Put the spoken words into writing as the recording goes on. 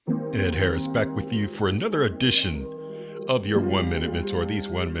Ed Harris back with you for another edition of your 1 Minute Mentor. These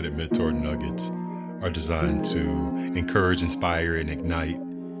 1 Minute Mentor nuggets are designed to encourage, inspire, and ignite.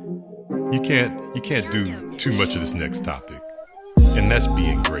 You can't do too much of this next topic, and that's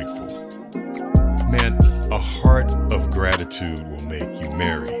being grateful. Man, a heart of gratitude will make you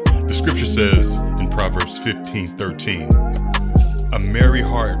merry. The scripture says in Proverbs 15:13, a merry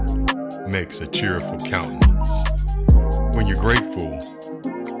heart makes a cheerful countenance. When you're grateful,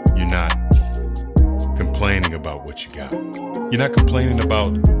 you're not complaining about what you got. You're not complaining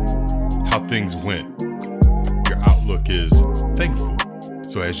about how things went. Your outlook is thankful.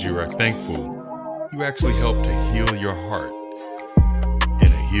 So as you are thankful, you actually help to heal your heart.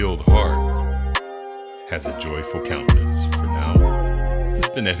 And a healed heart has a joyful countenance. For now, this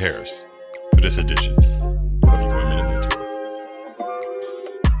has been Ed Harris for this edition